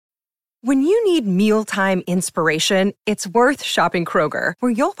When you need mealtime inspiration, it's worth shopping Kroger,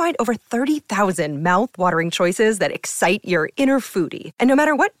 where you'll find over 30,000 mouth-watering choices that excite your inner foodie. And no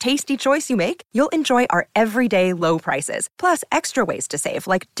matter what tasty choice you make, you'll enjoy our everyday low prices, plus extra ways to save,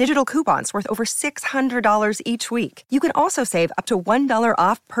 like digital coupons worth over $600 each week. You can also save up to $1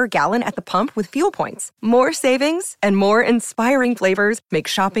 off per gallon at the pump with fuel points. More savings and more inspiring flavors make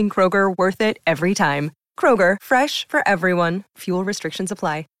shopping Kroger worth it every time. Kroger, fresh for everyone. Fuel restrictions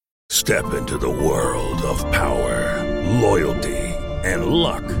apply. Step into the world of power, loyalty, and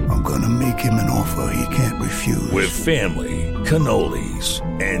luck. I'm gonna make him an offer he can't refuse. With family, cannolis,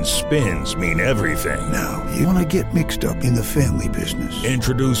 and spins mean everything. Now, you wanna get mixed up in the family business.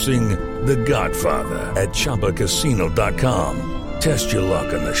 Introducing The Godfather at ChumbaCasino.com. Test your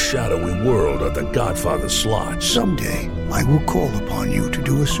luck in the shadowy world of The Godfather slot. Someday, I will call upon you to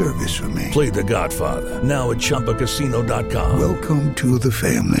do a service for me. Play The Godfather, now at ChumbaCasino.com. Welcome to the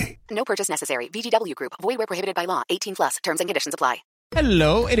family. No purchase necessary. VGW Group. Void where prohibited by law. 18 plus. Terms and conditions apply.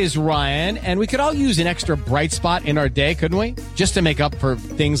 Hello, it is Ryan, and we could all use an extra bright spot in our day, couldn't we? Just to make up for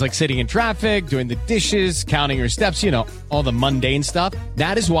things like sitting in traffic, doing the dishes, counting your steps, you know, all the mundane stuff.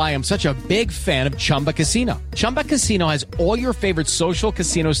 That is why I'm such a big fan of Chumba Casino. Chumba Casino has all your favorite social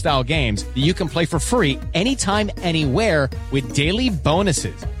casino-style games that you can play for free anytime, anywhere with daily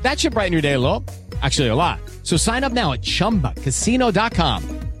bonuses. That should brighten your day a little. Actually, a lot. So sign up now at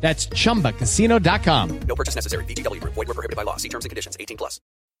ChumbaCasino.com. That's ChumbaCasino.com. No purchase necessary. VGW Group. Void where prohibited by law. See terms and conditions. 18 plus.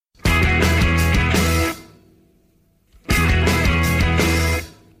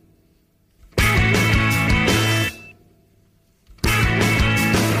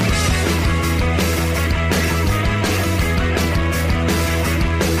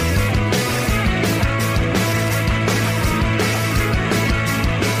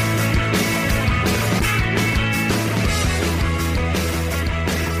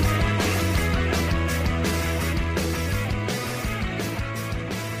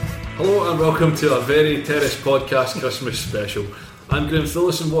 Hello and welcome to a very Terrace podcast Christmas special. I'm Graham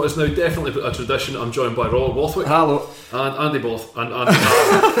Phillips, and what is now definitely a tradition, I'm joined by Robert Bothwick. Hello. And Andy Both. And Andy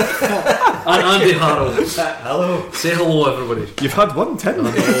Harrow. And Andy Harrow. Hello. Say hello, everybody. You've had one, didn't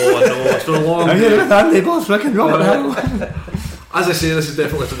you? I know. It's been a long I'm here with Andy Bothwick and Robert Harrow. As I say, this is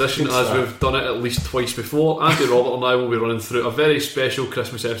definitely a tradition, as we've done it at least twice before. Andy, Robert and I will be running through a very special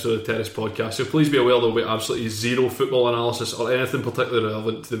Christmas episode of the Terrace podcast, so please be aware there will be absolutely zero football analysis or anything particularly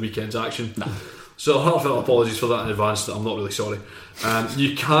relevant to the weekend's action. Nah. So heartfelt apologies for that in advance. I'm not really sorry.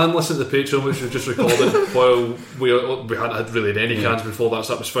 You can listen to the Patreon, which we've just recorded while we hadn't had really any cans before that,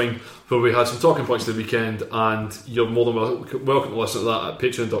 so that was fine, where we had some talking points of the weekend, and you're more than welcome to listen to that at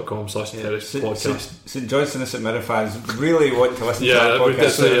patreon.com/Terrace podcast. St Johnson and St Mirren fans really want to listen to that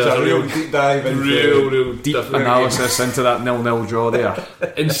podcast, so it's a real deep dive into real deep analysis into that 0-0 draw there.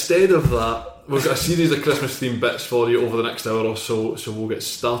 Instead of that, we've got a series of Christmas themed bits for you over the next hour or so we'll get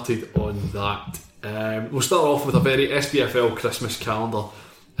started on that. We'll start off with a very SPFL Christmas calendar.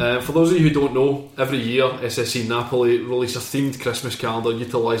 For those of you who don't know, every year SSC Napoli release a themed Christmas calendar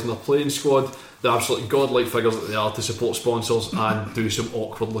utilising their playing squad, the absolute godlike figures that they are, to support sponsors and do some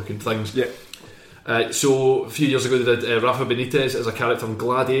awkward looking things. So a few years ago they did Rafa Benitez as a character in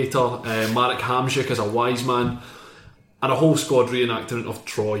Gladiator, Marek Hamsik as a wise man, and a whole squad reenactment of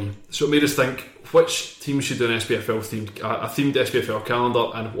Troy. So it made us think, which teams should do a themed SPFL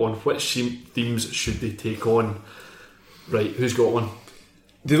calendar, and on which themes should they take on? Right, who's got one?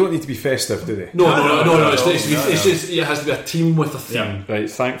 They don't need to be festive, do they? No. It's just it has to be a team with a theme. Yeah, right,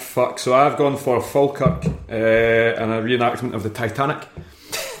 thank fuck. So I've gone for Falkirk and a reenactment of the Titanic.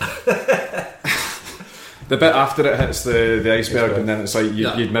 The bit after it hits the iceberg, and then it's like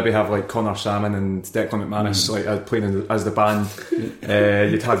you'd maybe have like Connor Salmon and Declan McManus like playing as the band.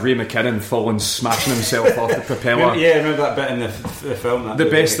 You'd have Ray McKinnon falling, smashing himself off the propeller. Yeah, remember that bit in the film? The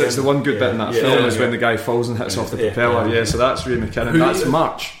best, that's the one good bit in that film is when the guy falls and hits off the propeller. Yeah, so that's Ray McKinnon. That's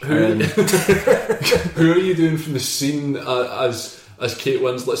March. Who are you doing from the scene as Kate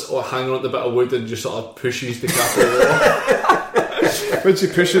Winslet's hanging on the bit of wood and just sort of pushes the DiCaprio when she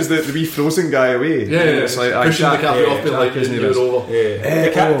pushes the wee frozen guy away? It's like pushing DiCaprio off, being like, you're over.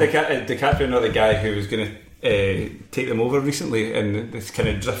 DiCaprio, not the guy who was going to take them over recently, and it's kind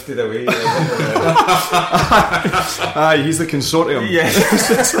of drifted away. He's the consortium.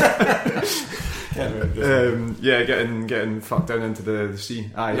 can't remember. Getting fucked down into the sea.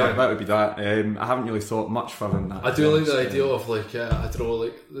 That would be that. I haven't really thought much further than that. I do like the idea of like I don't know,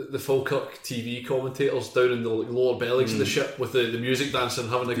 like the Falkirk TV commentators down in the lower bellies of the ship with the music dancing,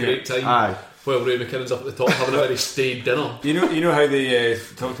 having a great time. While Ray McKinnon's up at the top having a very staid dinner. You know how they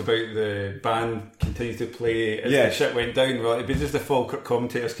talked about the band continued to play as the ship went down? Well, it'd be just the Falkirk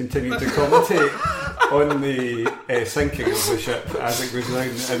commentators continued to commentate on the sinking of the ship as it goes down,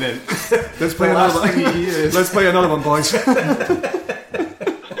 and then let's play another one, boys.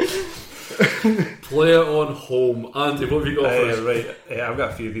 Play it on home. Andy, what have you got for us? Right, I've got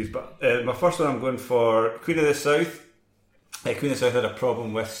a few of these, but my first one I'm going for Queen of the South. Queen of the South had a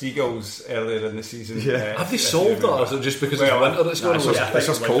problem with seagulls earlier in the season. Yeah. Have they solved that, or is it just because it's winter that's going on? It's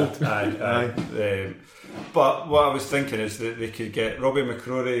just cold. But what I was thinking is that they could get Robbie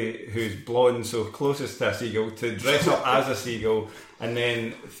McCrory, who's blonde, so closest to a seagull, to dress up as a seagull, and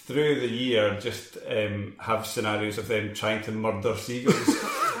then through the year just have scenarios of them trying to murder seagulls.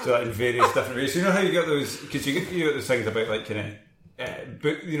 So in various different ways. You know how you get those, because you get those things about like kind of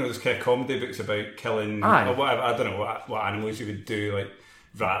book, those kind of comedy books about killing or whatever. I don't know what animals you would do, like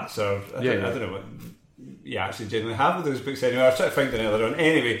rats or I don't know what you actually generally have with those books anyway. I was trying to find another one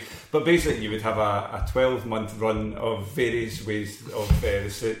anyway, but basically you would have a 12-month run of various ways of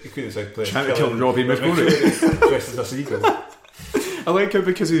the Queen of the South player trying to kill Robbie McCrory dressed as a seagull. I like him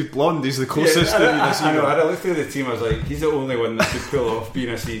because he's blonde. He's the closest to being a seagull. I know. I looked through the team. I was like, he's the only one that could pull off being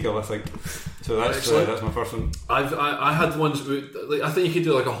a seagull, I think. So that's my first one. I had ones like, I think you could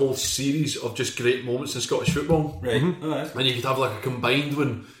do like a whole series of just great moments in Scottish football, right? And you could have like a combined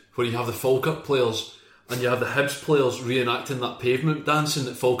one where you have the Falkirk players and you have the Hibs players reenacting that pavement dancing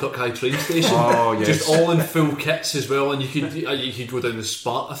at Falkirk High train station. Just all in full kits as well, and you could go down the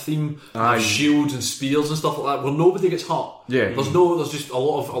Sparta theme, with shields and spears and stuff like that, where nobody gets hurt. There's just a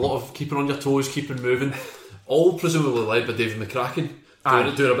lot of keeping on your toes, keeping moving, all presumably led by David McCracken. Doing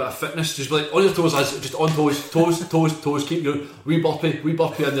a bit of fitness, just like on your toes, just on toes, keep going, wee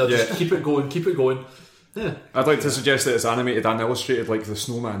boppy in there, just keep it going. Yeah. I'd like to suggest that it's animated and illustrated like the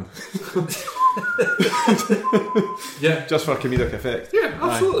Snowman. Yeah, just for comedic effect. Yeah,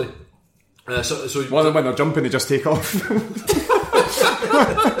 absolutely. So when they're jumping, they just take off.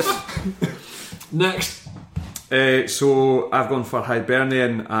 Next. So I've gone for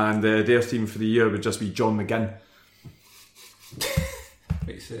Hibernian, and their theme for the year would just be John McGinn.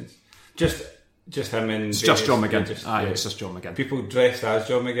 Makes sense. Just him in. It's just John McGinn. It's just John McGinn. People dressed as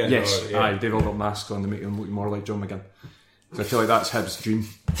John McGinn. Yes, they've all got masks on to make them look more like John McGinn. So I feel like that's Hibs' dream.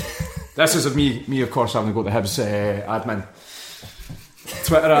 This is me of course having to go to Hibs admin,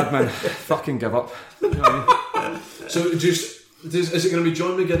 Twitter admin. Fucking give up. You know what I mean? So is it going to be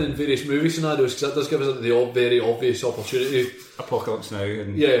John McGinn in various movie scenarios? Because that does give us the very obvious opportunity. Apocalypse Now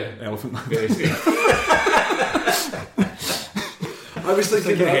and Elephant Man. I was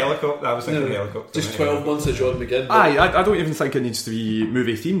thinking helicopter. Helicopter. Just 12 months of John McGinn. I don't even think it needs to be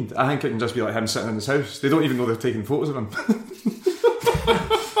movie themed. I think it can just be like him sitting in his house. They don't even know they're taking photos of him.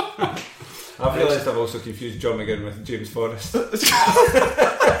 I've realised I've also confused John McGinn with James Forrest.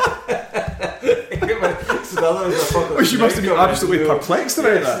 You must have been absolutely perplexed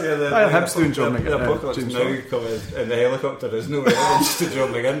about that. Hibs doing John McGinn. The Apocalypse Now coming in the helicopter is no relevance to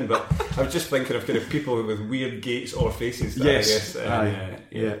John McGinn, but I was just thinking of kind of people with weird gaits or faces. Yes. I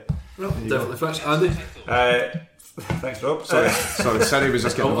guess. Definitely fits. Andy? Thanks, Rob. Sorry, was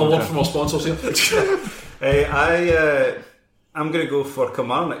just getting a word from our sponsors here. I'm going to go for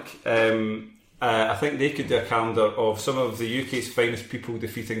Kilmarnock. I think they could do a calendar of some of the UK's finest people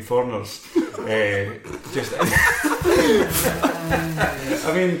defeating foreigners. I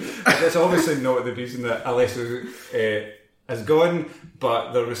mean, it's obviously not the reason that Alessio has gone,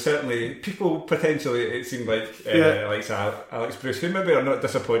 but there was certainly people potentially, it seemed like Alex Bruce, who maybe are not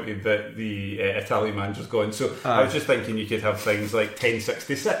disappointed that the Italian manager's gone. So I was just thinking you could have things like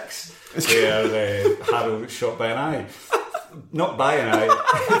 1066, where Harold was shot by an eye. Not by an eye.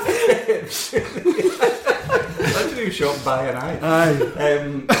 Imagine he was shot by an eye.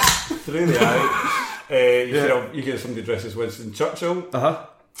 Through the eye. You could have somebody dressed as Winston Churchill. You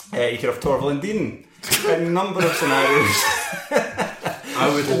could have Torval and Dean. A number of scenarios. I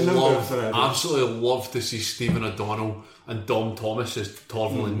would absolutely love to see Stephen O'Donnell and Dom Thomas as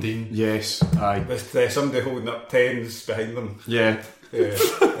Torval and Dean. Yes, aye. With somebody holding up tens behind them. Yeah.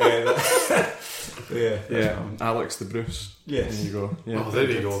 Alex the Bruce. Yes. There you go. Yeah. Oh, there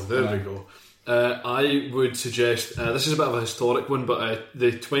we go. I would suggest this is a bit of a historic one, but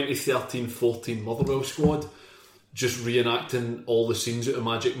the 2013-14 Motherwell squad just reenacting all the scenes out of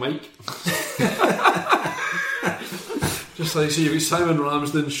Magic Mike. Just like, so you've got Simon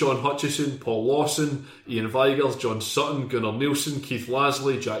Ramsden, Sean Hutchison, Paul Lawson, Ian Vigurs, John Sutton, Gunnar Nielsen, Keith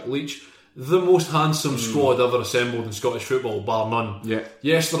Lasley, Jack Leach. The most handsome squad ever assembled in Scottish football, bar none. Yeah.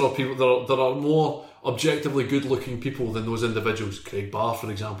 Yes, there are people. There are more objectively good-looking people than those individuals. Craig Barr,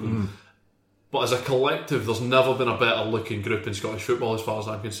 for example. But as a collective, there's never been a better-looking group in Scottish football, as far as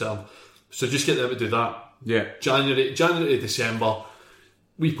I'm concerned. So just get them to do that. Yeah. January to December.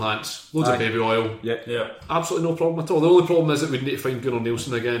 Wee pants, loads of baby oil. Yeah. Absolutely no problem at all. The only problem is that we need to find Gunnar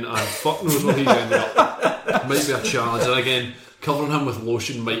Nielsen again, and fuck knows where he's ended up. Might be a challenge, and again, covering him with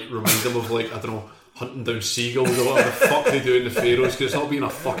lotion might remind him of, like, I don't know, hunting down seagulls or whatever the fuck they do in the Faroes, because it's not being a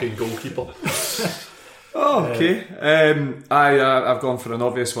fucking goalkeeper. Oh, okay. I've gone for an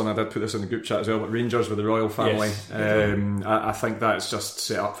obvious one. I did put this in the group chat as well, but Rangers with the Royal family. Yes. I think that's just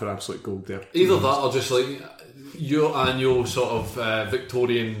set up for absolute gold there. Either that or just like your annual sort of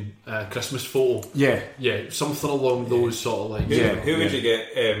Victorian Christmas photo. Yeah, something along those sort of lines. Who would you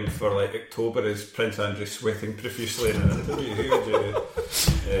get for like October? Is Prince Andrew sweating profusely in an interview? Who would you?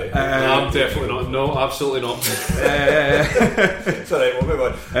 I'm definitely not. No, absolutely not. It's alright, we'll move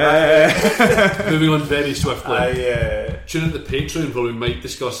on. Moving on very swiftly. Tune into the Patreon where we might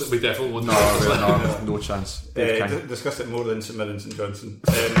discuss it. We definitely won't. No chance. Discuss it more than St Mirren and St Johnson.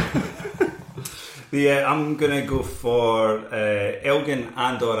 I'm going to go for Elgin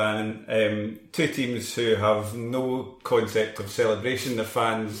and Oran, two teams who have no concept of celebration. Their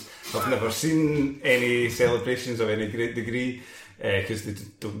fans have never seen any celebrations of any great degree because they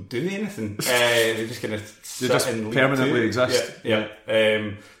don't do anything. They just kind of sit and permanently exist.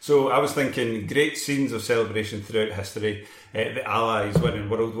 So I was thinking great scenes of celebration throughout history. The Allies winning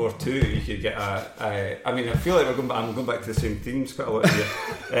World War II, you could get I mean, I feel like I'm going back to the same themes quite a lot here.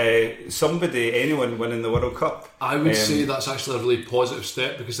 Anyone winning the World Cup. I would say that's actually a really positive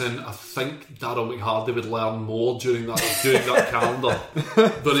step, because then I think Darryl McHardy would learn more during that calendar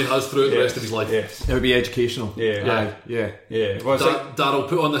than he has throughout the rest of his life. Yes. It would be educational. Yeah. Darryl,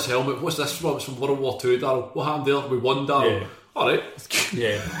 put on this helmet. What's this from? It's from World War II, Darryl. What happened there? We won, Darryl. Yeah. Alright.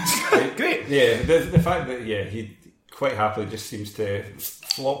 Yeah. Great. Yeah. The fact that he quite happily just seems to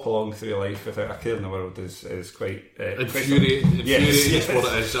flop along through life without a care in the world is quite infuriating. Is what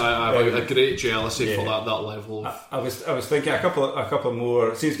it is. I have a great jealousy for that level. I was thinking a couple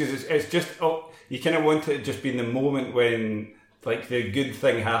more scenes, because it's just you kind of want it to just be in the moment when like the good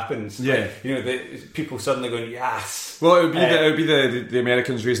thing happens. Yeah, like, the people suddenly going yes. Well, it would be the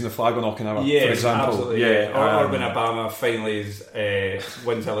Americans raising the flag on Okinawa, for example. Absolutely, or when Obama finally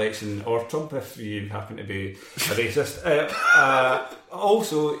wins election, or Trump if you happen to be a racist.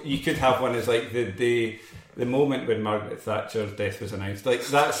 Also, you could have one as like the moment when Margaret Thatcher's death was announced. Like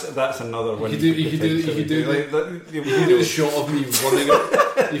that's another one. You could do the shot of me running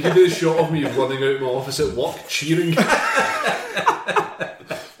out. You could do the shot of me running out of my office at work cheering.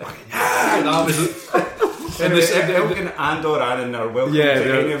 That was it. And Elgin and Oran are welcome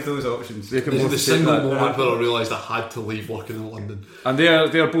to any of those options. This is the single moment where I realised I had to leave working in London. And they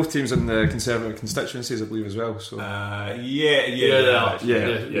are both teams in the Conservative constituencies, I believe, as well. So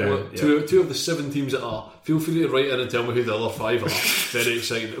Two of the 7 teams that are. Feel free to write in and tell me who the other 5 are. Very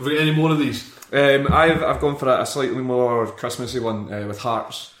exciting. Have we got any more of these? I've gone for a slightly more Christmassy one with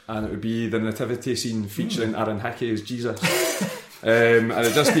Hearts, and it would be the nativity scene featuring Aaron Hickey as Jesus. And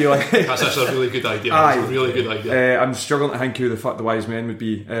it'd just be like that's actually a really good idea. That's a really good idea. I'm struggling to think who the fuck the wise men would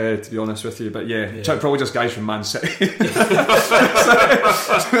be, to be honest with you, but probably just guys from Man City.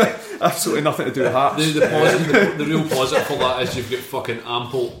 Absolutely nothing to do with Hearts. The real positive for that is you've got fucking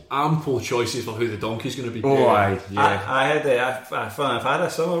ample choices for who the donkey's going to be. I've had a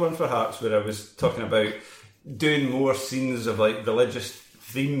similar one for Hearts where I was talking about doing more scenes of like religious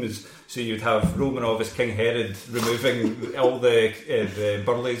themes. So you'd have Romanov as King Herod removing all the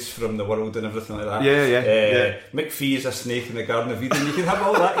burleys from the world and everything like that. McPhee is a snake in the Garden of Eden. You could have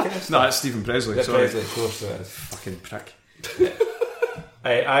all that kind of stuff. No, that's Stephen Presley. Presley, of course it is. Fucking prick.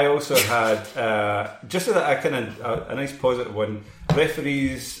 I also had just so that a nice positive one.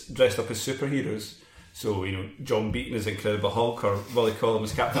 Referees dressed up as superheroes. So John Beaton is Incredible Hulk, or Willie Collum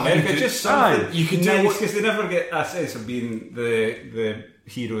as Captain America. Just something you can do because they never get a sense of being the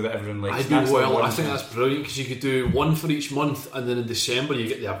hero that everyone likes. I think that's brilliant, because you could do one for each month, and then in December you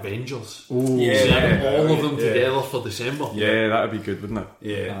get the Avengers. All of them together for December. Yeah, that would be good, wouldn't it?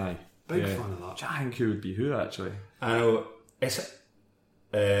 Yeah, aye. Big fan of that. I think who would be who actually. I know it's.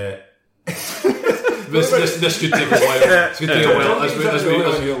 This could take a while. This could take a while.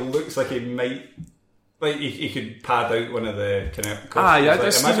 As he looks like he might. Like he could pad out one of the kind of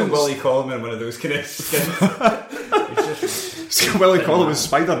costumes. Imagine Willie Collum in one of those kind of skins. Willie Collum is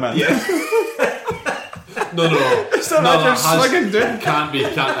Spider-Man. Yeah. No. It's not like you're slinging, dude. Can't be.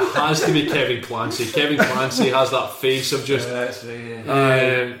 It has to be Kevin Clancy. Kevin Clancy has that face of just. That's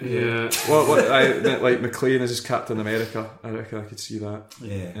right. Yeah. What I meant, like McLean as his Captain America. I reckon I could see that.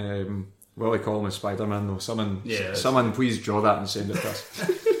 Yeah. Will I call him as Spider-Man though? Someone please draw that and send it to us.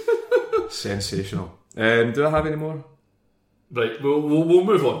 Sensational. Do I have any more? Right, we'll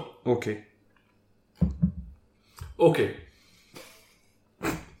move on. Okay.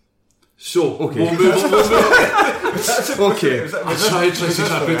 So, okay. We'll move on. Okay. I'm trying to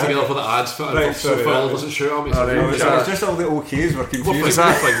put together for the ads, but Phil doesn't shoot at me. It's just all the OKs were confusing.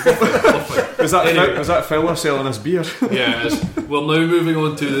 Was that Phil selling us beer? Yeah, it is. We're now moving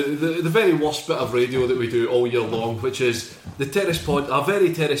on to the very worst bit of radio that we do all year long, which is the Terrace our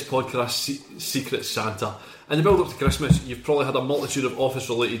very Terrace podcast, Secret Santa. In the build up to Christmas, you've probably had a multitude of office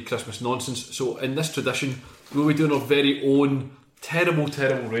related Christmas nonsense, so in this tradition we'll be doing our very own terrible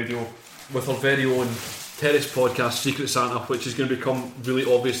radio with our very own Terrace podcast, Secret Santa, which is going to become really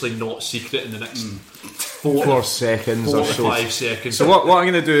obviously not secret in the next 4 seconds or so. 5 seconds. So what I'm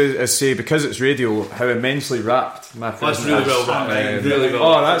going to do is say, because it's radio, how immensely wrapped my present That's really well wrapped. Really well.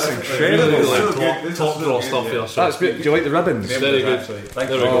 Oh, that's incredible. Really top draw stuff here. So. That's great. Do you like the ribbons? Very good. Thank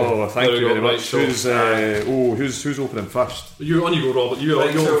you very much. Who's opening first? You go, Robert. You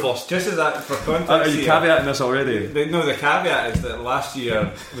go first. Just as that for context, are you caveating this already? The caveat is that last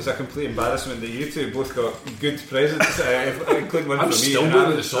year was a complete embarrassment that you two both got good presents, including one for me. I'm still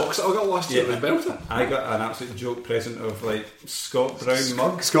wearing the socks that I got last year. I got an absolute joke present of like Scott Brown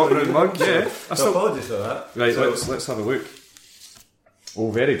mug. Yeah. So apologies for that. Right, let's have a look.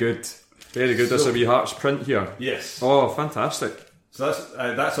 Oh, very good. There's a wee Hearts print here. Yes. Oh, fantastic. So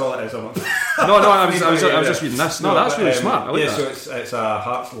that's all it is. No, I was just reading this. No, that's really smart. I like that. So it's a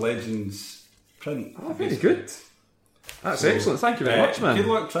Hearts Legends print. Oh, very good. That's excellent. Thank you very much, man. Good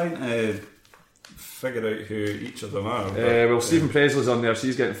luck trying to figure out who each of them are. Well, Stephen Presley's on there, so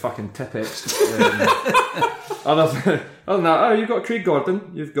he's getting fucking Tipex. Other than that, you've got Craig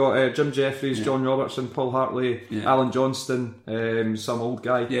Gordon, you've got Jim Jeffries, John Robertson, Paul Hartley, Alan Johnston, some old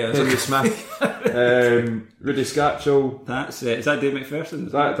guy, Henry Smith, Rudy Scatchell. That's it. Is that Dave McPherson?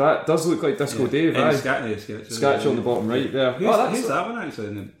 That does look like Disco Dave. Scatchell on the bottom right there. Who's that one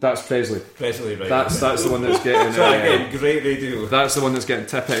actually? That's Presley. Presley, right? That's the one that's getting. Great radio. That's the one that's getting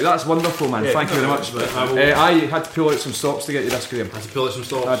Tipex. That's wonderful, man. Thank you very much. I had to pull out some stops to get you this, Graham. I had to pull out some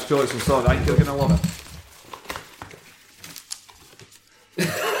stops. I think you're going to love it.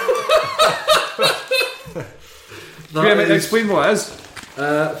 Graham, explain what it is.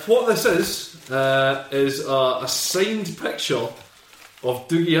 What this is a signed picture of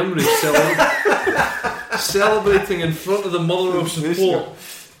Dougie Imrie celebrating in front of the Mother of Support,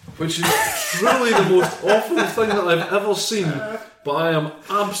 which is truly the most awful thing that I've ever seen. But I am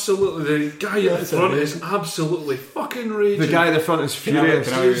absolutely... The guy at the front is absolutely fucking raging. The guy at the front is furious.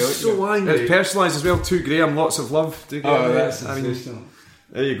 He's so angry. It's personalised as well too, Graham. Lots of love. That's sensational.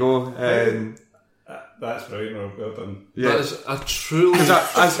 There you go. That's right, well done. Yeah. That is a truly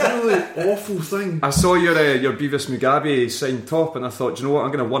awful thing. I saw your Beavis Mugabe signed top, and I thought, do you know what?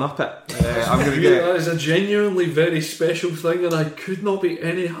 I'm going to one up it. I'm going to get. That is a genuinely very special thing, and I could not be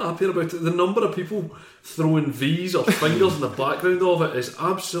any happier about it. The number of people throwing V's or fingers in the background of it is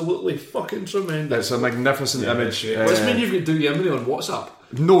absolutely fucking tremendous. It's a magnificent image. Does this mean you've got Dougie Imrie on WhatsApp?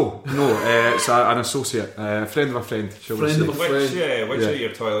 No, it's an associate, friend of a friend, shall we say. Which of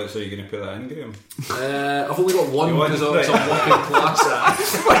your toilets are you going to put that in, Graham? I've only got one because I'm working class.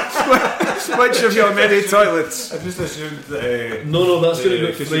 Which of your many toilets? I just assumed that... No, that's going to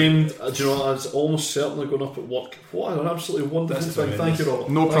get framed. Do you know what? It's almost certainly going up at work. What an absolutely wonderful thing. Thank you, Robert.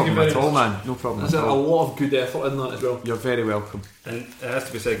 No problem at all, man. No problem at all. There's a lot of good effort in that as well. You're very welcome. And it has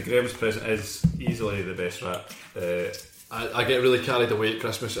to be said, Graham's present is easily the best rap. I get really carried away at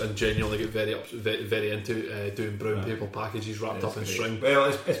Christmas and genuinely get very into doing brown paper packages wrapped up in string.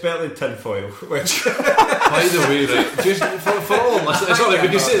 Well, it's better than tin foil. Which, by the way, right, just for all the listeners, sorry, we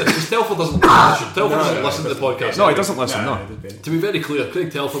can say this because Telfer doesn't listen to the podcast. No, he doesn't listen. No. To be very clear,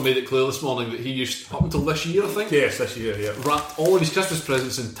 Craig Telfer made it clear this morning that he used up until this year, I think. Yes, this year, wrapped all of his Christmas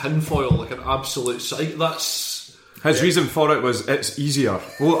presents in tin foil like an absolute psych. That's. His reason for it was it's easier.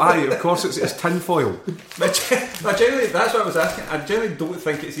 Well, of course it's tin foil. Generally, that's what I was asking. I generally don't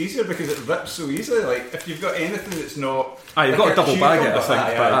think it's easier because it rips so easily. Like if you've got anything that's not, you've got a double bag it.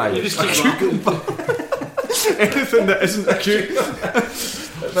 I think, you just keep anything that isn't a cucumber.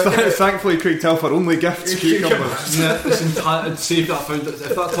 Thankfully, Craig Telfer only gifts cucumbers. If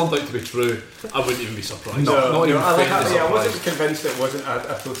that turned out to be true, I wouldn't even be surprised. I wasn't convinced it wasn't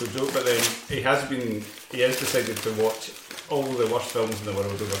a total joke, but then he has decided to watch all the worst films in the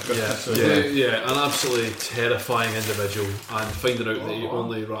world over Christmas. An absolutely terrifying individual, and finding out that he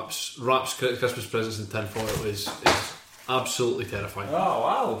only wraps Christmas presents in tinfoil is absolutely terrifying. Oh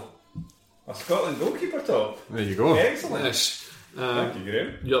wow! A Scotland goalkeeper top. There you go. Excellent. Yes. Thank you,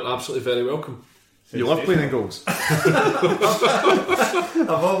 Graham. You're absolutely very welcome. You love playing in goals. I've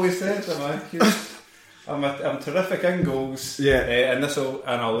always said I'm terrific in goals. Yeah. And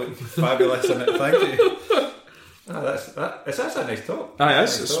I'll look fabulous in it. Thank you. That's a nice top. Aye,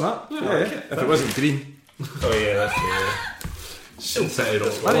 it's smart. Yeah, like it. If it wasn't green. Oh yeah, that's true. So fair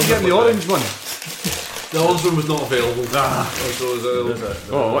off. Why didn't you get the orange one? The orange one was not available.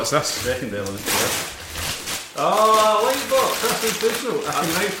 Oh, what's this? Second element. Oh, light box. That's sensational. I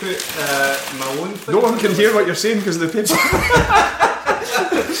can now put my own thing. No one can hear what you're saying because of the paper.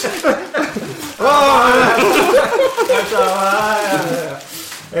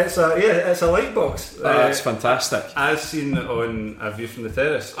 It's a light box. That's fantastic. As seen on A View from the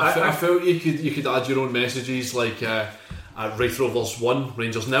Terrace. I felt you could add your own messages like Wraith Rovers 1,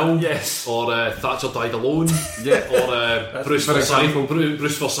 Rangers 0. Yes. Or Thatcher died alone. Yeah. Or Bruce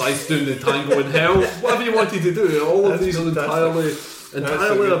Forsyth doing the tango in hell. Whatever you wanted to do. All of these are entirely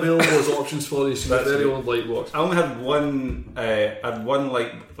available as options for you. So your very own light box. I only had one.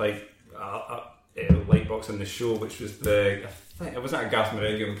 Light box on the show, which was it wasn't a Garth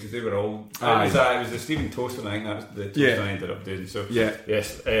Marenghi one because they were all. It was the Stephen Toastman. I think that was the toast I ended up doing. So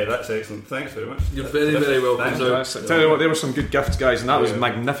yes, that's excellent. Thanks very much. You're very, very welcome. Tell you what, there were some good gifts, guys, and that was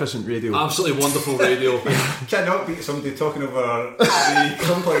magnificent radio. Absolutely wonderful radio. Cannot beat somebody talking over the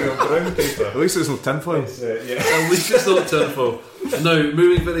crumpling of brown paper. At least it's not tinfoil. At least it's not tinfoil. Now,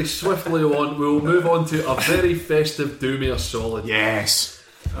 moving very swiftly on, we will move on to a very festive Doomia Solid. Yes.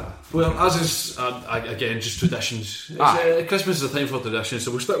 Well, as is, again, just traditions. Christmas is a time for traditions,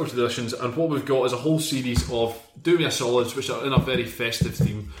 so we'll stick with traditions, and what we've got is a whole series of Doomia Solids, which are in a very festive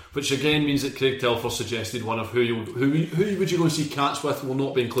theme, which again means that Craig Telfer suggested one of who would you go and see Cats with will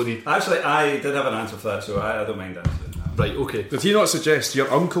not be included. Actually, I did have an answer for that, so I don't mind answering. Right, okay. Did he not suggest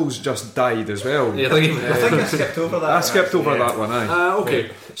your uncle's just died as well? Yeah, I think I skipped over that. I skipped over that one, aye. Okay,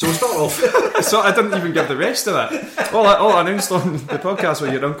 so we'll start off. So I didn't even give the rest of that. All I announced on the podcast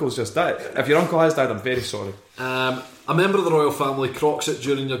where your uncle's just died. If your uncle has died, I'm very sorry. A member of the royal family crocs it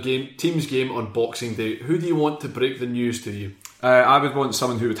during your team's game on Boxing Day. Who do you want to break the news to you? I would want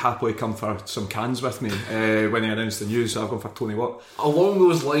someone who would happily come for some cans with me when he announced the news. So I've gone for Tony Watt. Along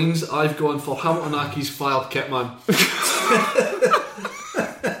those lines, I've gone for Hamilton Accies fired Kitman.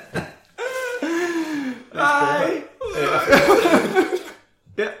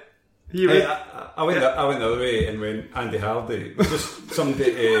 Yeah. I went the other way and went Andy Hardy. Just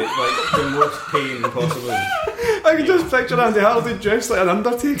somebody the most pain possible. I can just picture Andy Hardy dressed like an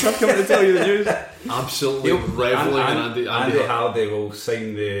undertaker coming to tell you the news. Absolutely revelling in Andy Hardy will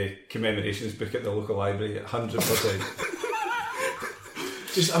sign the commemorations book at the local library 100%.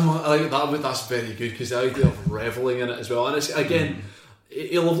 Just that's very good because the idea of revelling in it as well, and it's again.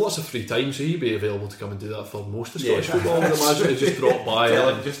 He'll have lots of free time, so he'll be available to come and do that for most of Scottish football. I would imagine he just drop by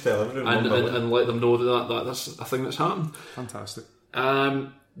and let them know that's a thing that's happened. Fantastic.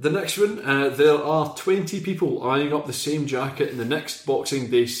 The next one, there are 20 people eyeing up the same jacket in the next Boxing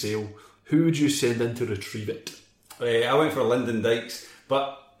Day sale. Who would you send in to retrieve it? I went for Lyndon Dykes,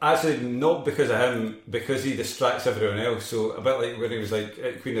 but actually not because of him, because he distracts everyone else. So a bit like when he was like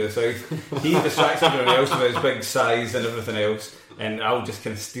at Queen of the South, he distracts everyone else with his big size and everything else, and I'll just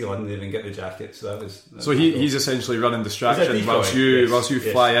kind of steal in there and get the jacket. So he's essentially running distraction whilst you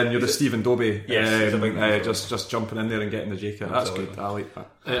fly in. You're the Stephen Dobie, just jumping in there and getting the jacket. That's good. I like that.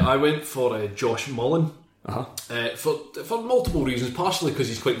 I went for Josh Mullen. For multiple reasons, partially because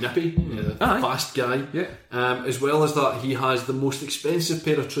he's quite nippy, fast guy, as well as that he has the most expensive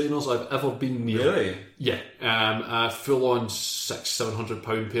pair of trainers I've ever been near. Really? Yeah, full on £600-700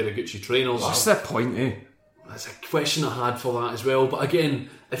 pair of Gucci trainers. What's the point, That's a question I had for that as well. But again,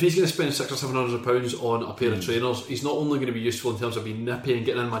 if he's going to spend £600 or £700 on a pair of trainers, he's not only going to be useful in terms of being nippy and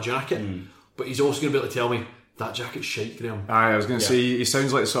getting in my jacket, but he's also going to be able to tell me that jacket's shite, Graham. I was going to say he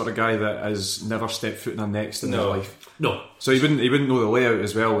sounds like the sort of guy that has never stepped foot in a Next in his life. No. So he wouldn't know the layout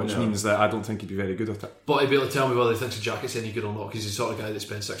as well, which means that I don't think he'd be very good at it. But he'd be able to tell me whether he thinks the jacket's any good or not, because he's the sort of guy that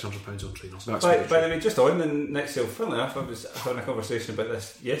spends £600 on trainers. By the way, just on the next sale, funnily enough, I was having a conversation about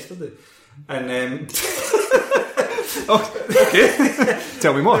this yesterday, and okay.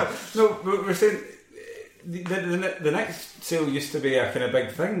 Tell me more. No, we're saying the next sale used to be a kind of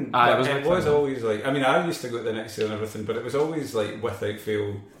big thing. It was always like, I mean, I used to go to the next sale and everything, but it was always like without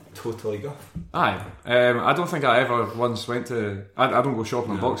fail totally guff. Aye. I don't think I ever once went to... I don't go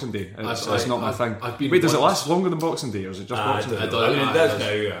shopping on Boxing Day. It's not my thing. Wait, does it last longer than Boxing Day, or is it just Boxing Day? It does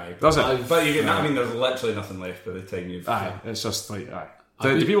now, aye. Does it? But you get, I mean, there's literally nothing left by the time you've... Aye, it's just like, aye.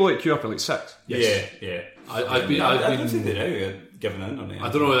 Do people like queue up at like 6? Yes. Yeah. I don't think they're now giving in on it.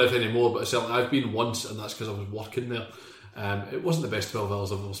 I don't know if anymore, but certainly I've been once, and that's because I was working there. It wasn't the best 12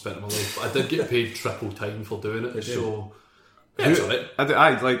 hours I've ever spent in my life, but I did get paid triple time for doing it. So it's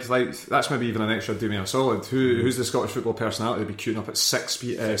alright. Like that's maybe even an extra do me a solid. Who's the Scottish football personality to be queuing up at 6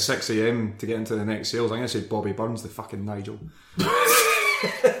 a.m. to get into the next sales? I'm going to say Bobby Burns, the fucking Nigel.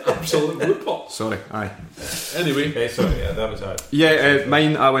 Absolute woodpot. Sorry, aye. Anyway, sorry, that was hard. Yeah,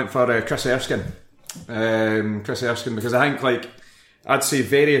 mine. I went for Chris Erskine. Chris Erskine, because I think, like, I'd say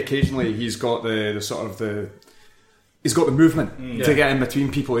very occasionally he's got he's got the movement to get in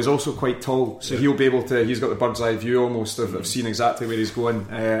between people. He's also quite tall, so he'll be able to. He's got the bird's eye view almost of seeing exactly where he's going,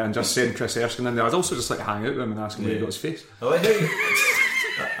 and just saying Chris Erskine in there. I'd also just like to hang out with him and ask him where he got his face.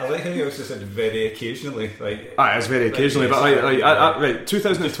 I like how you also said very occasionally. Like, it's very occasionally, but right,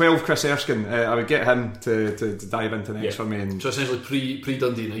 2012 Chris Erskine, I would get him to dive into next for me. And so essentially pre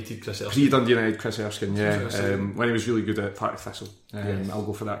Dundee United Chris Erskine. Pre Dundee United Chris Erskine, yeah. When he was really good at Partick Thistle, I'll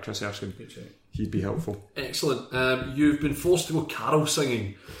go for that Chris Erskine. He'd be helpful. Excellent. You've been forced to go carol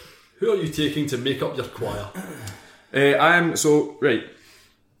singing. Who are you taking to make up your choir? I am right.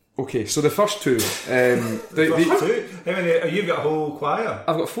 Okay, so the first two. How many? You've got a whole choir.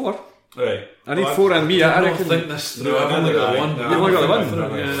 I've got 4. Right. I need 4 and me. I reckon. Think this through. I've only got one. You've only got one.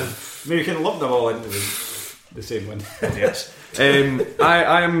 Yeah. Maybe you can lump them all into the same one. Yes.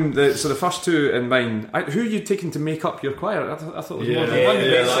 I am the first two in mine. Who are you taking to make up your choir? I thought it was more than one.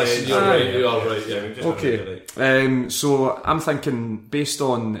 You are right. Yeah. Okay. So I'm thinking, based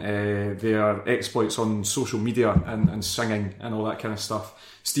on their exploits on social media and singing and all that kind of stuff,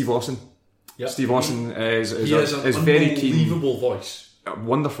 Steve Lawson. Yep. Steve Lawson is very keen. Unbelievable voice. A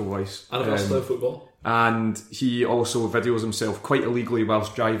wonderful voice. And a versatile football. And he also videos himself quite illegally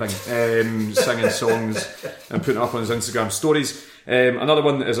whilst driving, singing songs and putting it up on his Instagram stories. Another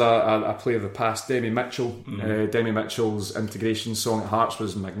one is a play of the past, Demi Mitchell. Demi Mitchell's integration song at Hearts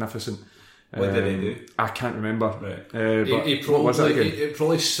was magnificent. What did he do? I can't remember. Right. It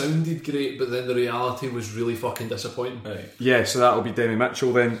probably sounded great, but then the reality was really fucking disappointing. Right. Yeah, so that'll be Demi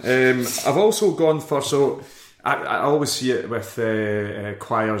Mitchell then. I've also gone for... I always see it with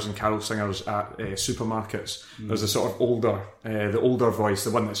choirs and carol singers at supermarkets. There's a sort of older voice, the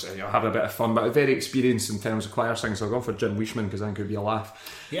one that's having a bit of fun, but very experienced in terms of choir singing. So I've gone for Jim Leishman because I think it would be a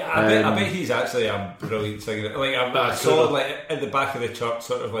laugh. Yeah, I bet he's actually a brilliant singer. Like I saw like at the back of the church,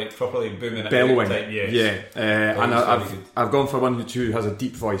 sort of like properly booming, bellowing. Type, yes. Yeah. And I've gone for one who has a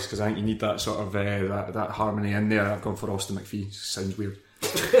deep voice because I think you need that sort of that harmony in there. I've gone for Austin McPhee. Sounds weird.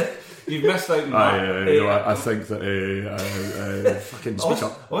 You've missed out on that. I think that fucking speak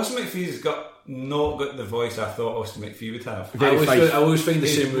up. Austin McPhee's not got the voice I thought Austin McPhee would have. I always find the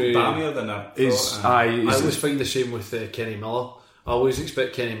same with bammier than that. I always find the same with Kenny Miller. I always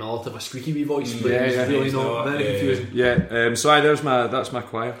expect Kenny Miller to have a squeaky wee voice, but he's really not. Very confusing. Yeah. That's my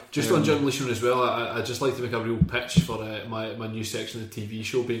choir. Just on Jim Leishman as well. I just like to make a real pitch for my new section of the TV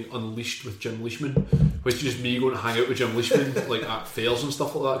show being Unleashed with Jim Leishman, which is just me going to hang out with Jim Leishman like at fairs and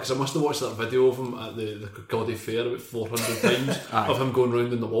stuff like that. Because I must have watched that video of him at the Kirkcaldy Fair about 400 times of him going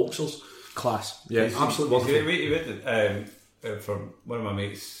round in the waltzers. Class. Yeah, absolutely wonderful. For one of my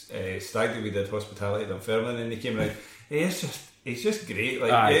mates, stag we did hospitality at Dunfermline, and he came around. He's just great.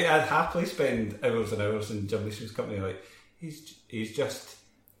 Like I'd happily spend hours and hours in Jim Leishman's company. Like he's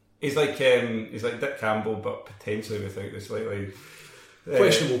like Dick Campbell, but potentially without the slightly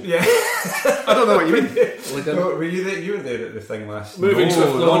questionable. Yeah, I don't know what you mean. Were you there? You were there at the thing last. Moving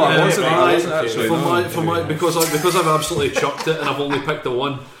swiftly on. Because I've absolutely chucked it and I've only picked the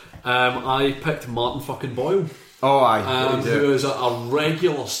one. I picked Martin fucking Boyle. Oh, aye. Who is a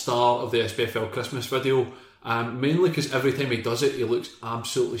regular star of the SPFL Christmas video. Mainly because every time he does it, he looks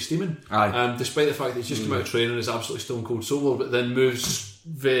absolutely steaming. Despite the fact that he's just come out of training and is absolutely stone cold sober, but then moves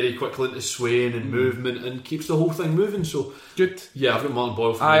very quickly into swaying and movement and keeps the whole thing moving. So good. Yeah, I've got Martin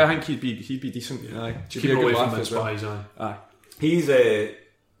Boyle. I think he'd be decent. Keep him away from spies. He's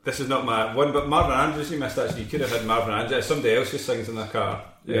this is not my one, but Marvin Andrews you missed actually. You could have had Marvin Andrews. Somebody else who sings in the car.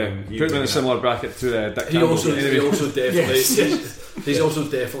 Yeah, put him in a similar bracket to Dick Campbell. He's also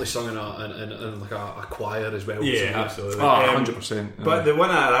definitely sung in like a choir as well. Yeah, absolutely. 100%. But the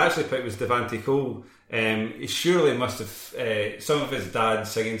one I actually picked was Devante Cole. He surely must have some of his dad's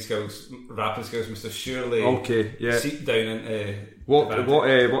singing skills, rapping skills must have surely seeped down into.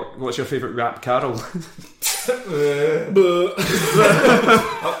 What's your favourite rap carol?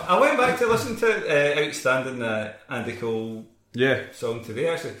 I went back to listen to Outstanding Andy Cole song today.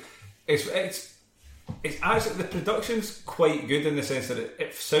 Actually, it's actually the production's quite good in the sense that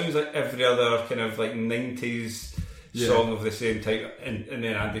it sounds like every other kind of like 90s song of the same type, and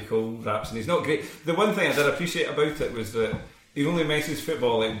then Andy Cole raps, and he's not great. The one thing I did appreciate about it was that he only mentions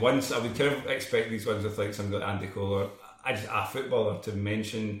football like once. I would kind of expect these ones with like somebody like Andy Cole or a footballer to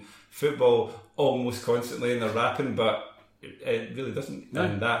mention football almost constantly in their rapping, but it really doesn't. No.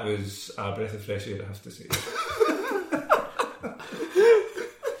 And that was a breath of fresh air, I have to say.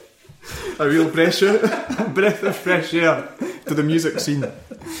 A real breath of fresh air to the music scene.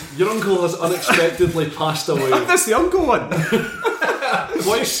 Your uncle has unexpectedly passed away. That's the uncle one.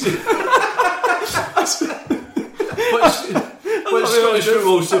 Which Scottish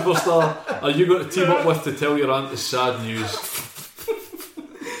football superstar are you going to team up with to tell your aunt the sad news?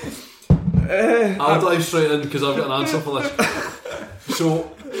 I'll dive straight in because I've got an answer for this.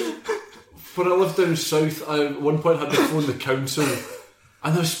 So, when I lived down south, I at one point had to phone the council,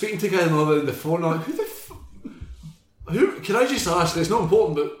 and I was speaking to a guy on the phone, and I'm like, who? Can I just ask? It's not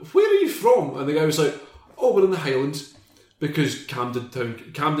important, but where are you from? And the guy was like, oh, we're in the Highlands. Because Camden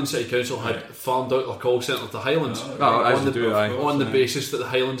City Council had farmed out their call centre to Highlands on the basis that the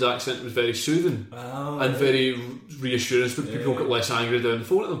Highlands accent was very soothing and very reassuring, so people got less angry down the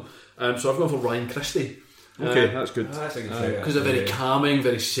phone at them. So I've gone for Ryan Christie. Okay, that's good. Because they're very calming,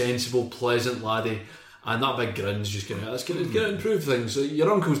 very sensible, pleasant laddie, and that big grin's just going to improve things. So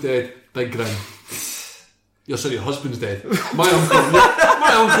your uncle's dead, big grin. Your husband's dead. My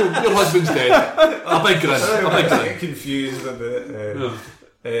uncle, your husband's dead. A big grin. I'm getting confused with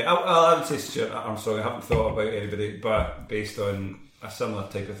it. I would say Stuart Armstrong. I haven't thought about anybody, but based on a similar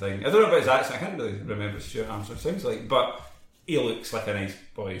type of thing. I don't know about his accent. I can't really remember what Stuart Armstrong sounds like, but he looks like a nice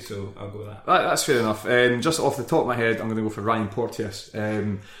boy, so I'll go with that. That's fair enough. Just off the top of my head, I'm going to go for Ryan Porteous.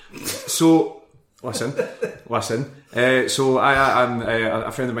 So... Listen. So I'm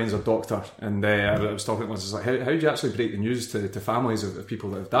a friend of mine's a doctor, and I was talking to him. I was like, how do you actually break the news to families of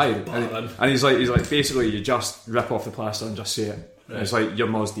people that have died? And he's like, basically, you just rip off the plaster and just say it. Right. It's like your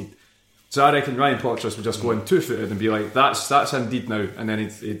mother's dead. So I reckon Ryan Porteous would just go in 2-footed and be like, that's indeed now, and then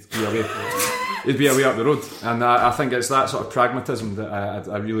he'd be away. He'd be away up the road, and I think it's that sort of pragmatism that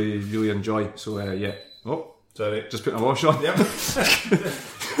I really, really enjoy. So yeah. Oh, sorry, just putting a wash on. Yep.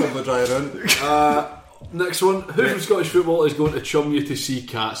 Double dry around. Next one. Who from Scottish football is going to chum you to see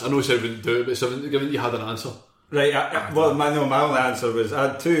Cats? I know I wouldn't do it, but given you had an answer. Right. My only answer was I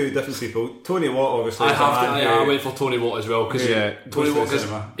had two different people. Tony Watt, obviously. I went for Tony Watt as well because Tony Watt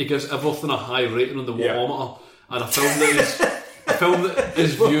he gives everything a high rating on the Wattometer, and a film that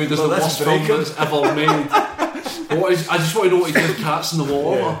is viewed as the worst film that's ever made. I just want to know what he did with Cats in the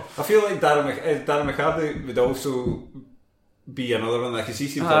Wattometer. I feel like Darren McCarthy would also be another one, because he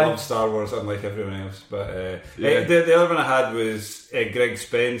seemed to love Star Wars unlike everyone else. But the other one I had was Greg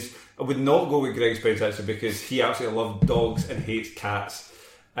Spence. I would not go with Greg Spence actually because he absolutely loves dogs and hates cats.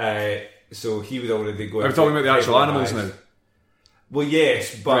 So he would already go. Are we talking about the actual animals now? Well,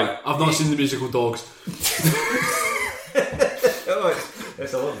 yes, but I've not seen the musical Dogs.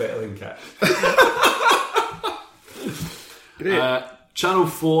 It's a lot better than cats. Great. Channel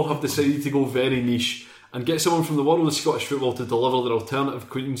 4 have decided to go very niche and get someone from the world of Scottish football to deliver their alternative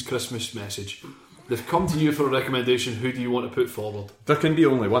Queen's Christmas message. They've come to you for a recommendation. Who do you want to put forward? There can be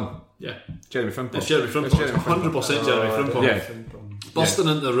only one. Yeah. Jeremy Frimpong. It's Jeremy Frimpong. 100% Jeremy Frimpong. Yeah. Busting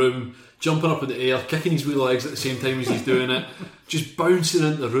into the room, jumping up in the air, kicking his wee legs at the same time as he's doing it, just bouncing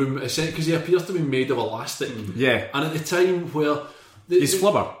into the room, because he appears to be made of elastic. Yeah. And at the time where... he's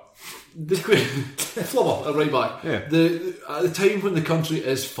flubber. Flubber, right back. Yeah. At the time when the country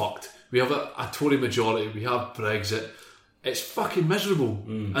is fucked, we have a Tory majority, we have Brexit, it's fucking miserable.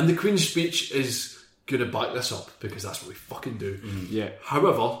 And the Queen's speech is going to back this up, because that's what we fucking do. Yeah.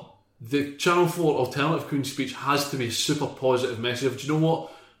 However, the Channel 4 alternative Queen's speech has to be a super positive message. Do you know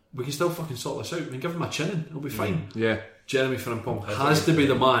what? We can still fucking sort this out. We can give him a chinning, it'll be fine. Yeah. Jeremy Frimpong has to be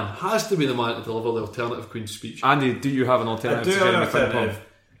the man to deliver the alternative Queen's speech. Andy, do you have an alternative to Jeremy Frimpong?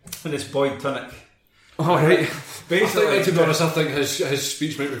 And it's Boyd Tunnock. Oh, right. Basically, to be honest, I think his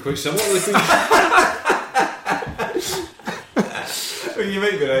speech might be quite similar to the Queen's. Well, you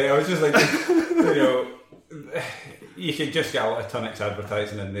might be right. I was just like, you could just get a lot of Tunnock's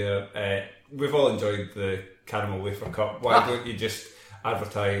advertising in there. We've all enjoyed the Caramel Wafer Cup. Why don't you just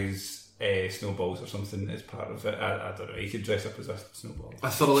advertise snowballs or something as part of it. I don't know. He could dress up as a snowball. I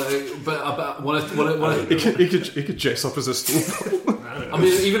thoroughly, but when he could dress up as a snowball. I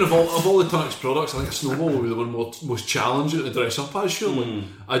mean, even of all the Tunnocks products, I think a snowball will be the one most challenging to dress up as. Surely,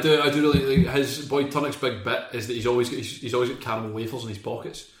 I do really think his boy Tunnock's big bit is that he's always got caramel wafers in his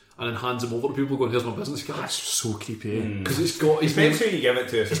pockets. And then hands them over to people going, here's my business card. That's so creepy. Because it's got his name. Depends who you give it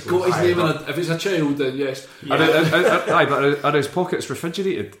to. It's got his name in it. If it's a child, then yes. Yeah. But are his pockets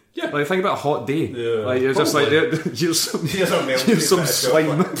refrigerated? Yeah. Like, think about a hot day. Yeah. Like, you're just like, here's some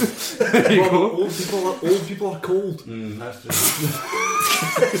slime. Old people are cold. That's true.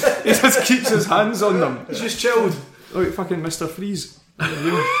 He just keeps his hands on them. He's just chilled. Like fucking Mr. Freeze.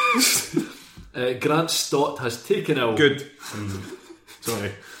 Grant Stott has taken out. Good.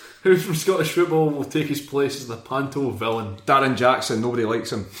 Sorry. Who from Scottish football will take his place as the panto villain? Darren Jackson. Nobody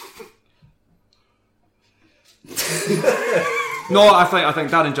likes him. No, I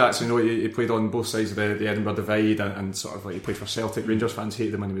think Darren Jackson. You know, he played on both sides of the Edinburgh Divide, and sort of like he played for Celtic. Rangers fans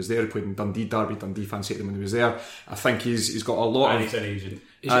hated him when he was there. He played in Dundee Derby. Dundee fans hated him when he was there. I think he's got a lot. And he's an agent.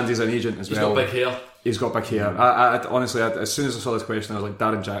 He's an agent as well. He's got big hair. He's got big hair. I honestly, as soon as I saw this question, I was like,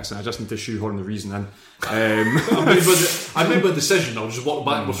 Darren Jackson. I just need to shoehorn the reason in. I made my decision. I'll just walk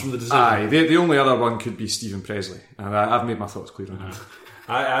backwards from the decision. Aye, the only other one could be Stephen Presley, and I've made my thoughts clear on him.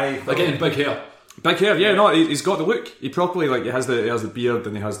 Again, big hair. Big hair, yeah. No, he's got the look. He properly he has the beard,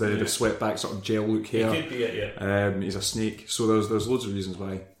 and he has the swept back sort of gel look hair. He could be it, yeah. He's a snake, so there's loads of reasons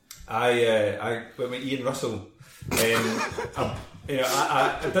why. I went with Ian Russell. I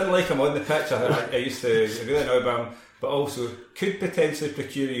didn't like him on the pitch. I used to really annoy him, but also could potentially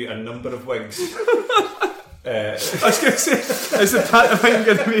procure you a number of wigs. I was going to say, is the pantomime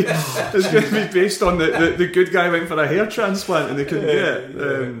going to be based on the good guy went for a hair transplant and they couldn't get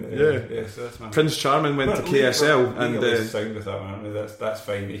it? So that's Prince Charming went to KSL and sound with that man. That's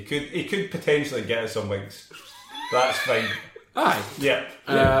fine. He could potentially get us some wigs. That's fine. Aye. Yeah.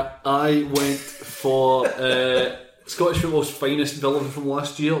 I went for Scottish football's finest villain from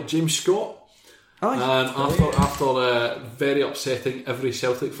last year, James Scott. And after very upsetting every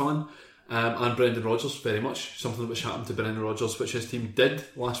Celtic fan, and Brendan Rodgers very much, something which happened to Brendan Rodgers which his team did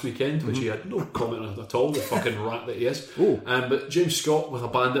last weekend, which he had no comment on at all, the fucking rat that he is. But James Scott with a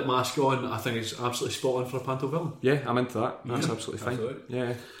bandit mask on, I think is absolutely spot on for a panto villain. Yeah, I'm into that. That's absolutely fine. Absolutely.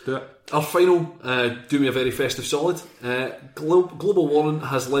 Yeah, do it. Our final, do me a very festive solid. Global warming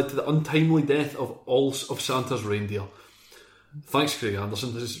has led to the untimely death of all of Santa's reindeer. Thanks, Craig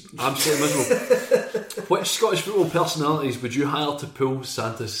Anderson. This is absolutely miserable. Which Scottish football personalities would you hire to pull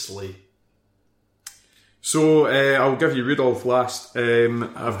Santa's sleigh? So I'll give you Rudolph last.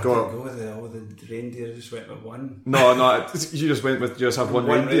 I've got. Go with all the reindeer. Just went with one. No, you just went with just have one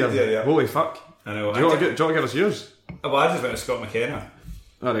reindeer. Yeah. Holy fuck! I know. Do you want to give us yours? Well, I just went with Scott McKenna.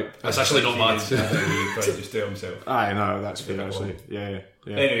 All right, that's actually not bad. He probably just do it himself. Aye, no, that's fair actually. Yeah.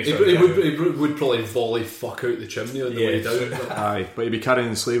 Anyway, he would probably volley fuck out the chimney on the way down. Aye, but he'd be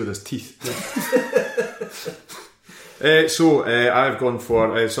carrying the sleigh with his teeth. So I've gone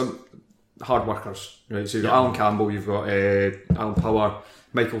for some hard workers. Right, so you've got Alan Campbell, you've got Alan Power,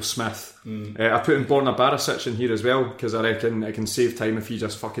 Michael Smith. I put in Borna Barisic in here as well because I reckon it can save time if he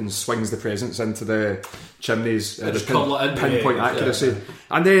just fucking swings the presents into the chimneys, the pinpoint accuracy. Yeah.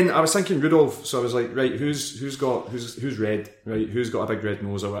 And then I was thinking Rudolph, so I was like, right, who's red, right? Who's got a big red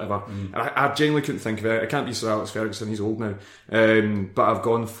nose or whatever? And I genuinely couldn't think of it. It can't be Sir Alex Ferguson, he's old now. But I've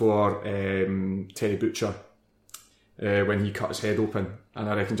gone for Terry Butcher. When he cut his head open, and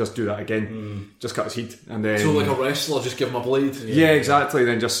I reckon just do that again, just cut his head, and then so like a wrestler, just give him a blade. Yeah, exactly.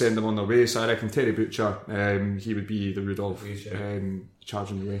 Then just send them on their way. So I reckon Terry Butcher, he would be the Rudolph,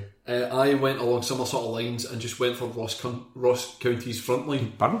 charging the way. I went along similar sort of lines and just went for Ross County's front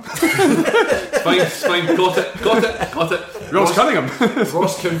line. Pardon? Fine. Got it. Ross Cunningham.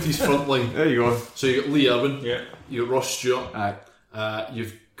 Ross County's front line. There you go. So you got Lee Irwin. Yeah. You got Ross Stewart. Aye.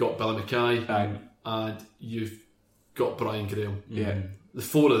 You've got Billy Mackay. Aye. And you've got Brian Graham. Yeah. The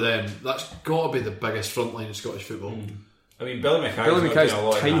four of them, that's got to be the biggest front line in Scottish football. I mean, Billy Mackay's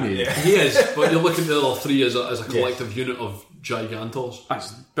tiny. He is, but you're looking at the other three as a collective unit of gigantors.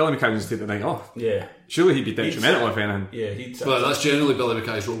 Billy Mackay needs to take the night off. Yeah. Surely he'd be detrimental if anything. Yeah, but that's generally Billy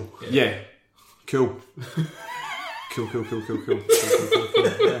Mackay's role. Yeah. Cool. Cool.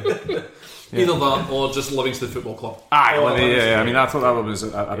 Yeah. Either that or just Livingston Football Club. I mean, I thought that one was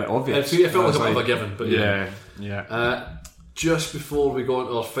a bit obvious. It felt like a bit of a given, but yeah. Just before we go on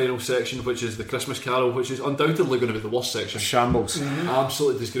to our final section, which is the Christmas Carol, which is undoubtedly going to be the worst section. Shambles.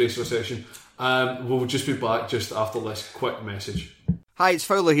 Absolutely disgraceful section. We'll just be back just after this quick message. Hi, it's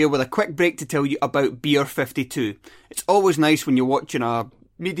Fowler here with a quick break to tell you about Beer 52. It's always nice when you're watching a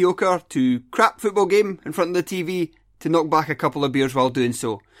mediocre to crap football game in front of the TV to knock back a couple of beers while doing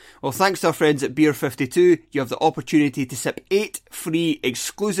so? Well, thanks to our friends at Beer 52, you have the opportunity to sip 8 free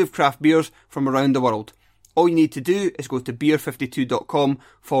exclusive craft beers from around the world. All you need to do is go to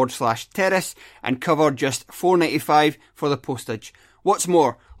beer52.com/terrace and cover just $4.95 for the postage. What's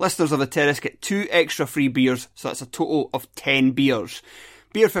more, listeners of the Terrace get 2 extra free beers, so that's a total of 10 beers.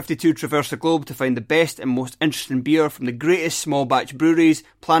 Beer 52 traverse the globe to find the best and most interesting beer from the greatest small batch breweries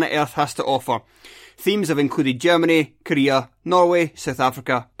planet Earth has to offer. Themes have included Germany, Korea, Norway, South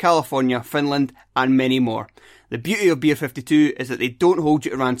Africa, California, Finland, and many more. The beauty of Beer 52 is that they don't hold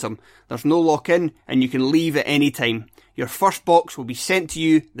you to ransom. There's no lock-in, and you can leave at any time. Your first box will be sent to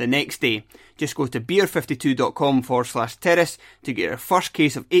you the next day. Just go to beer52.com/terrace to get your first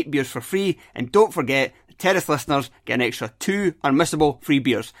case of 8 beers for free, and don't forget, the Terrace listeners get an extra 2 unmissable free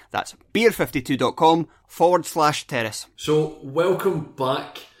beers. That's beer52.com/terrace. So, welcome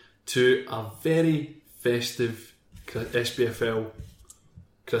back to a very festive SPFL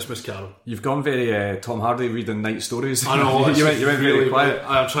Christmas Carol. You've gone very Tom Hardy reading night stories. I know. you went really quiet.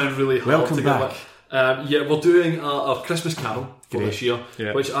 I'm trying really hard Welcome to back. get back. We're doing our Christmas Carol for this year,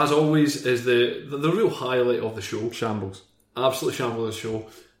 which, as always, is the real highlight of the show. Shambles. Absolutely shambles the show.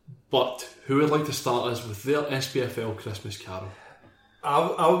 But who would like to start us with their SPFL Christmas Carol?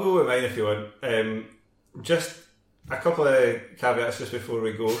 I'll go with mine if you want. Just a couple of caveats just before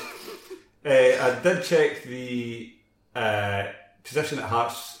we go. I did check the position that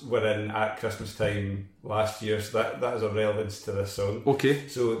Hearts were in at Christmas time last year, so that has a relevance to this song. Okay.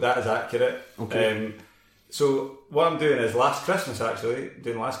 So that is accurate. Okay. So what I'm doing is last Christmas,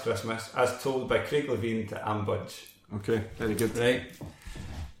 as told by Craig Levine to Ambudge. Okay, very good. Right.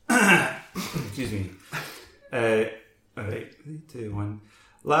 Excuse me. Alright, 3, 2, 1.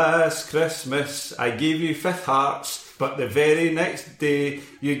 Last Christmas I gave you Fifth Hearts, but the very next day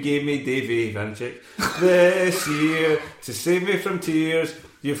you gave me Davy Vanchik. This year, to save me from tears,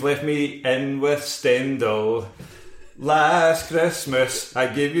 you've left me in with Stendhal. Last Christmas I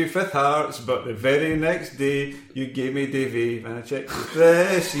gave you Fifth Hearts, but the very next day you gave me Davy Vanchik.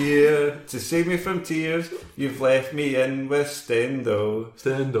 This year, to save me from tears, you've left me in with Stendhal.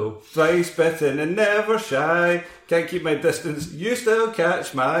 Thrice bitten and never shy, can't keep my distance, you still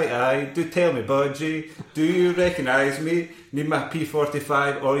catch my eye. Do tell me, Budgie, do you recognise me? Need my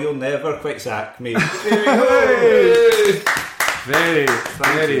P45 or you'll never quite sack me. There we go. Very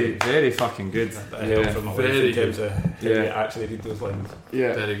fucking good. Very good. Actually read those lines.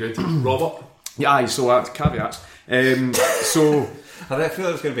 Yeah, very good. Robert? Yeah, so caveats. I feel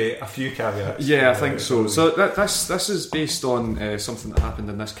there's going to be a few caveats. Yeah, I think so. So this is based on something that happened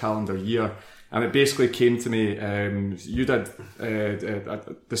in this calendar year. And it basically came to me, you did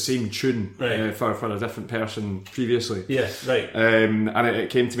the same tune for a different person previously. Yes, right. And it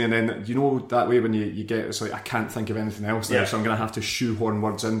came to me, and then, you know, that way when you get, it's like, I can't think of anything else now, so I'm going to have to shoehorn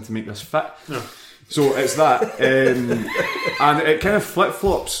words in to make this fit. Yeah. So it's that. And it kind of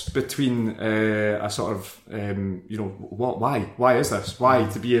flip-flops between a sort of, why is this? Why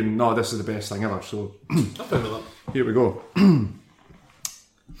to be in, no, this is the best thing ever. So here we go.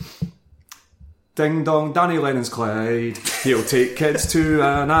 Ding dong, Danny Lennon's Clyde. He'll take kids to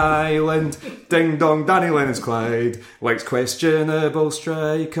an island. Ding dong, Danny Lennon's Clyde. Likes questionable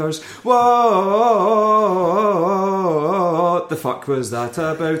strikers. What the fuck was that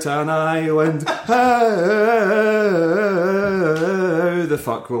about an island? How the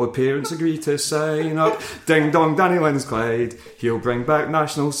fuck will parents agree to sign up? Ding dong, Danny Lennon's Clyde. He'll bring back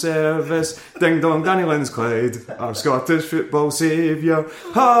national service. Ding dong, Danny Lennon's Clyde. Our Scottish football saviour.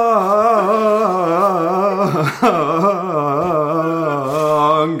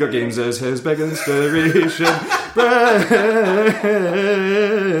 Hunger Games is his big inspiration.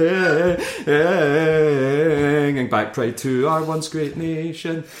 Bringing back pride to our once great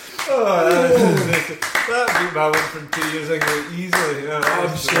nation. That beat my one from 2 years ago easily.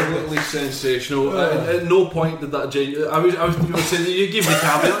 Absolutely sensational. At no point did that I was saying that you gave me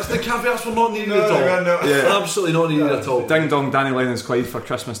caveats. The caveats were not needed at all. Yeah. Absolutely not needed at all. Ding dong, Danny Lennon's Clyde for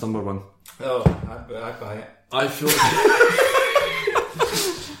Christmas #1. Oh, I'd buy it. I feel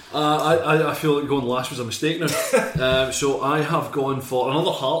I feel like going last was a mistake now. So I have gone for another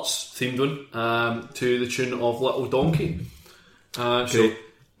Hearts themed one, to the tune of Little Donkey. So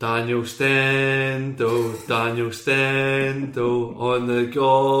Daniel Stendhal on the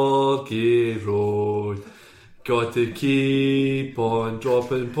Gorgie Road. Got to keep on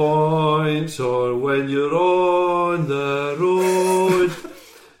dropping points or when you're on the road.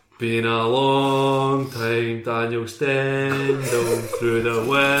 Been a long time, Daniel Stendhal, through the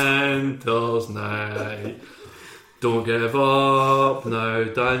winter's night. Don't give up now,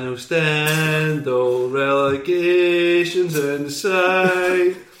 Daniel Stendhal. Relegation's in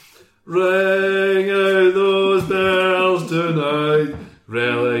sight. Ring out those bells tonight.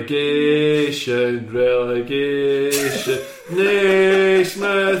 Relegation.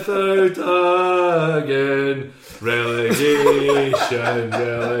 Naismith out again. Relegation.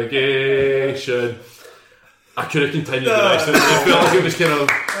 I could have continued the rest of it. I felt like it was kind of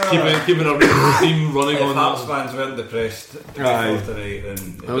keeping a real theme running on that. If Hearts fans weren't depressed before tonight,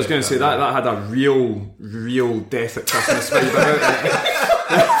 then I was going to say that had a real death at Christmas vibe about it.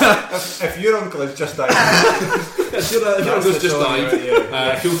 If your uncle has just died, if your uncle's just died,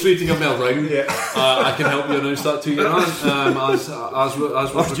 feel free to give me a ring. I can help you announce that to your aunt. As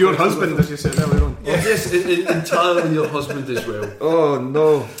your husband, as you said earlier on. Yes, entirely your husband as well. Oh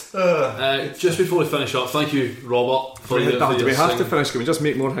no! Just before we finish up, thank you, Robert. Do we have to finish? Can we just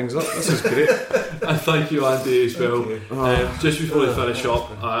make more things up? This is great. And thank you, Andy, as well. Just before we finish up,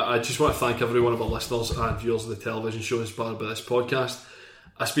 I just want to thank every one of our listeners and viewers of the television show inspired by this podcast.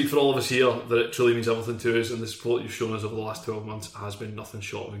 I speak for all of us here that it truly means everything to us, and the support you've shown us over the last 12 months has been nothing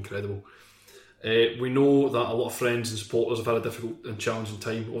short of incredible. We know that a lot of friends and supporters have had a difficult and challenging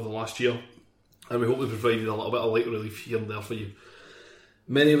time over the last year, and we hope we provided a little bit of light relief here and there for you.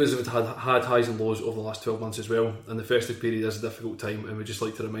 Many of us have had highs and lows over the last 12 months as well, and the festive period is a difficult time, and we'd just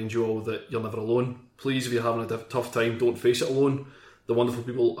like to remind you all that you're never alone. Please, if you're having a tough time, don't face it alone. The wonderful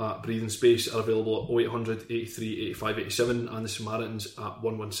people at Breathing Space are available at 0800 83 85 87 and the Samaritans at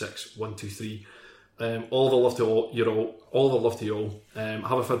 116 123. All the love to you all.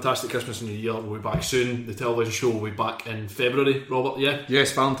 Have a fantastic Christmas and New Year. We'll be back soon. The television show will be back in February, Robert, yeah?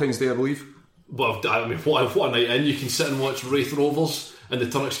 Yes, Valentine's Day, I believe. Well, I mean, what a night in. You can sit and watch Wraith Rovers in the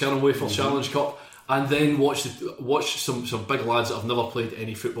Turnic Scarron Wafer Challenge Cup, and then watch some big lads that have never played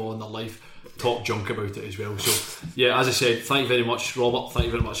any football in their life talk junk about it as well. So yeah, as I said, thank you very much, Robert. Thank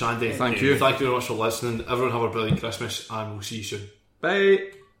you very much, Andy. Thank you very much for listening. Everyone have a brilliant Christmas, and we'll see you soon.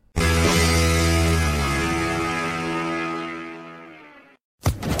 Bye.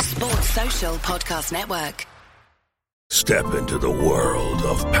 Sports Social Podcast Network. Step into the world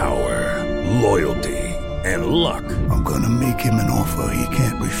of power, loyalty, and luck. I'm gonna make him an offer he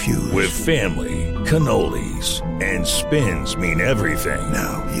can't refuse. With family, cannolis, and spins mean everything.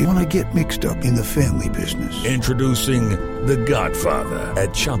 Now, you wanna get mixed up in the family business. Introducing The Godfather at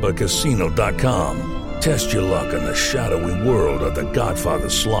ChumbaCasino.com. Test your luck in the shadowy world of The Godfather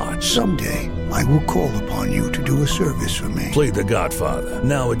slot. Someday, I will call upon you to do a service for me. Play The Godfather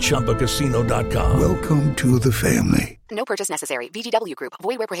now at ChumbaCasino.com. Welcome to the family. No purchase necessary. VGW Group.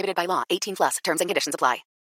 Void where prohibited by law. 18+. Terms and conditions apply.